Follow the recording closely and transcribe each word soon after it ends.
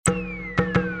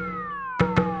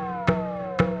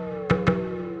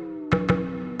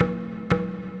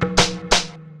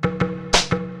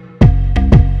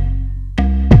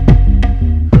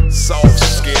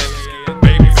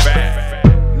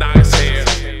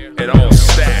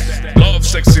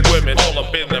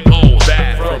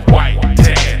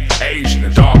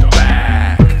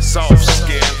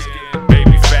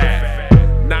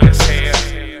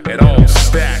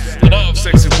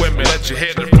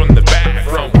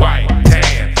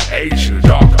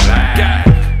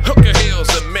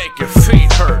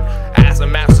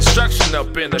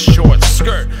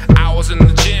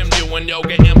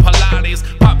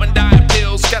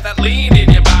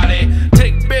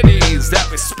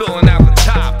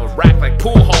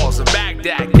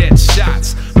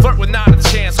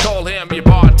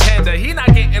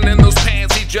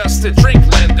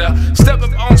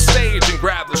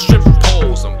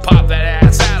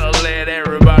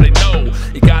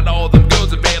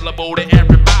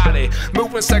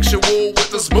and sexual with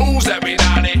the smooths every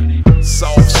naughty.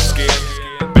 Soft skin,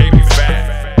 baby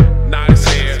fat, nice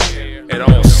hair, and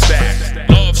all stacked.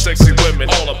 Love sexy women,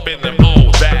 all up in them,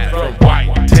 all that. From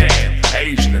white, tan,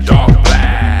 Asian, and dark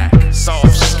black.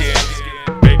 Soft skin,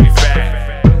 baby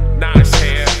fat, nice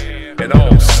hair, and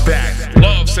all stacked.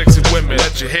 Love sexy women,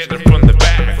 let you hit it from the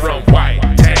back. From white,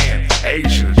 tan,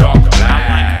 Asian, and dark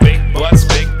black. I like big butts,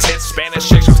 big tits, Spanish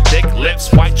chicks with thick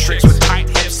lips, white tricks with tight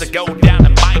hips that go down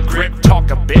in my grip.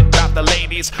 Talk a bit about the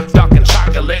ladies, dark and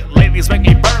chocolate. Ladies make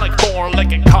me burn like corn,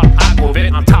 like it caught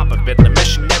aquavit. On top of it, the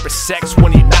missionary sex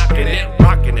when he knocking it,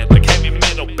 rocking it like heavy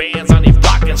metal bands on he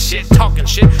blocking shit, talking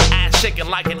shit, ass shaking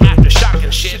like an aftershock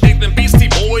and shit. Think them Beastie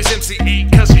Boys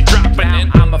MC8 cause you dropping it.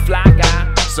 I'm a fly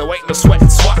guy, so ain't no sweating,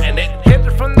 swatting it. Hit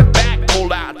it from the back,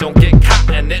 pull out, don't get caught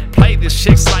in it. Play these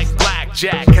chicks like